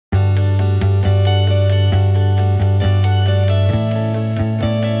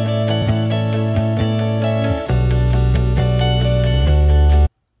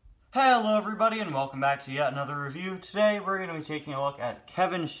everybody, and welcome back to yet another review. Today we're going to be taking a look at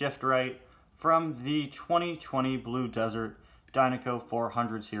Kevin Shiftright from the 2020 Blue Desert Dynaco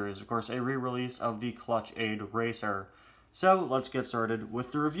 400 series. Of course, a re-release of the Clutch Aid Racer. So let's get started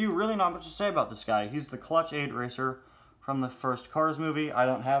with the review. Really not much to say about this guy. He's the Clutch Aid Racer from the first Cars movie. I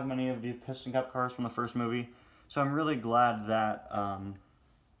don't have many of the Piston Cup cars from the first movie, so I'm really glad that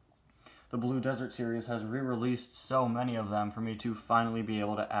the Blue Desert series has re-released so many of them for me to finally be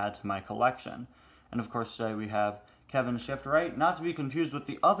able to add to my collection. And of course today we have Kevin Shiftright, not to be confused with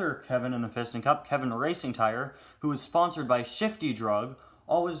the other Kevin in the Piston Cup, Kevin Racing Tire, who is sponsored by Shifty Drug,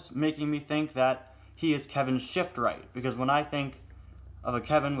 always making me think that he is Kevin Shiftright, because when I think of a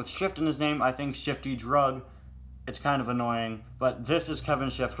Kevin with Shift in his name, I think Shifty Drug. It's kind of annoying, but this is Kevin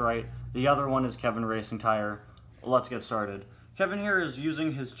Shiftright, the other one is Kevin Racing Tire. Let's get started. Kevin here is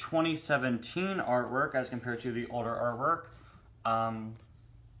using his 2017 artwork as compared to the older artwork.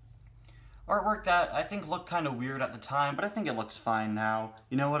 Artwork that I think looked kind of weird at the time, but I think it looks fine now.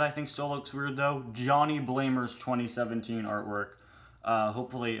 You know what I think still looks weird though? Johnny Blamer's 2017 artwork.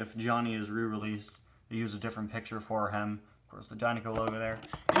 Hopefully if Johnny is re-released, they use a different picture for him. Of course, the Dynaco logo there.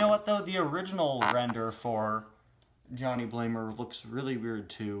 You know what though? The original render for Johnny Blamer looks really weird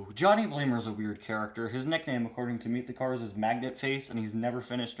too. Johnny Blamer's a weird character. His nickname, according to Meet the Cars, is Magnet Face, and he's never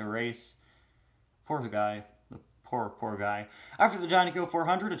finished a race. Poor guy. The poor guy. After the Dynaco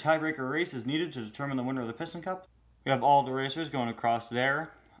 400, a tiebreaker race is needed to determine the winner of the Piston Cup. We have all the racers going across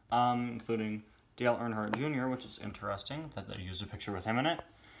there, including Dale Earnhardt Jr., which is interesting that they used a picture with him in it.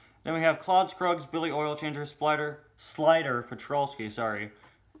 Then we have Claude Scruggs, Billy Oil Changer, Slider Petrolsky,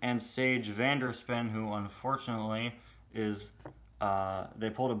 and Sage Vanderspin, who unfortunately is,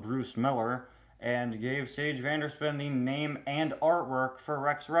 they pulled a Bruce Miller and gave Sage Vanderspin the name and artwork for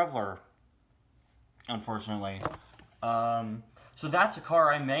Rex Revler, unfortunately. So that's a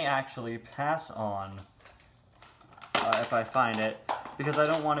car I may actually pass on if I find it, because I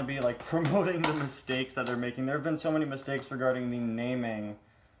don't want to be like promoting the mistakes that they're making. There have been so many mistakes regarding the naming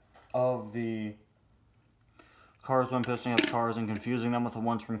of the Cars 1 Piston Cup cars and confusing them with the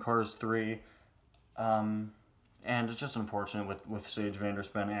ones from Cars 3. And it's just unfortunate with Sage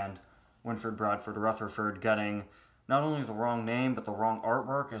Vanderspin and Winfred Bradford Rutherford getting not only the wrong name, but the wrong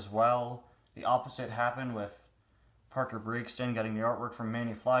artwork as well. The opposite happened with Parker Breakston getting the artwork from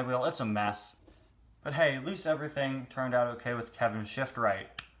Manny Flywheel. It's a mess. But hey, at least everything turned out okay with Kevin Shiftright.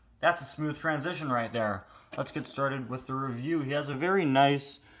 That's a smooth transition right there. Let's get started with the review. He has a very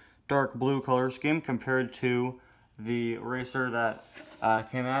nice dark blue color scheme compared to the racer that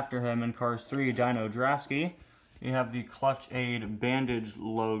came after him in Cars 3, Dino Draftsky. You have the Clutch Aid bandage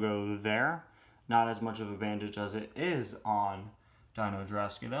logo there. Not as much of a bandage as it is on Dino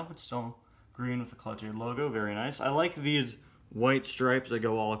Draftsky though, but still green with the Clutch Aid logo, very nice. I like these white stripes that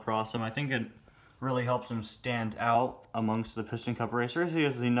go all across him. I think it really helps him stand out amongst the Piston Cup racers. He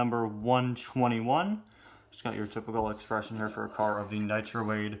has the number 121. Just got your typical expression here for a car of the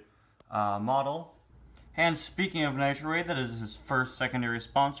Nitro-Aid model. And speaking of Nitro-Aid, that is his first secondary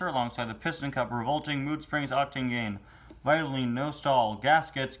sponsor, alongside the Piston Cup Revolting, Mood Springs Octane Gain, Vitaline, No Stall,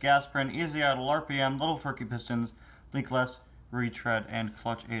 Gaskets, Gasprint, Easy Idle, RPM, Little Turkey Pistons, Leakless, Retread, and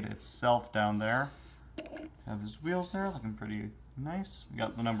Clutch Aid itself down there. Have his wheels there, looking pretty nice. We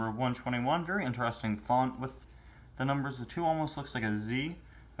got the number 121, very interesting font with the numbers. The 2 almost looks like a Z.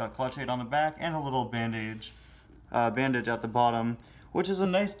 Got Clutch Aid on the back and a little bandage at the bottom, which is a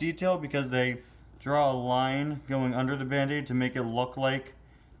nice detail because they draw a line going under the band-aid to make it look like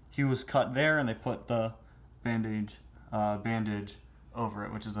he was cut there, and they put the bandage over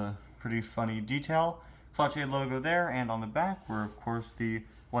it, which is a pretty funny detail. Clutch Aid logo there, and on the back, where of course the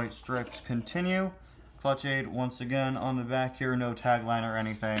white stripes continue. Clutch Aid once again on the back here, no tagline or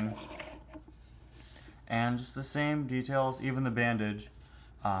anything. And just the same details, even the bandage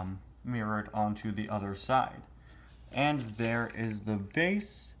mirrored onto the other side. And there is the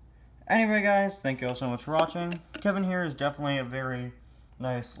base. Anyway guys, thank you all so much for watching. Kevin here is definitely a very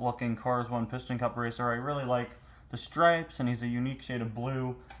nice looking Cars 1 Piston Cup racer. I really like the stripes, and he's a unique shade of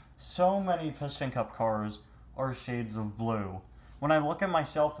blue. So many Piston Cup cars are shades of blue. When I look at my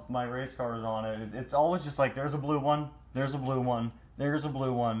shelf with my race cars on it, it's always just like there's a blue one, there's a blue one, there's a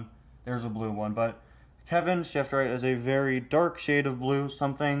blue one, there's a blue one. But Kevin Shiftright is a very dark shade of blue,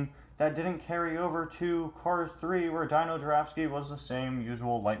 something that didn't carry over to Cars 3, where Dino Draftsky was the same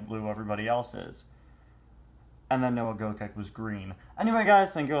usual light blue everybody else is. And then Noah Gokek was green. Anyway guys,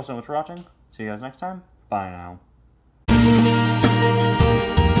 thank you all so much for watching. See you guys next time. Bye now.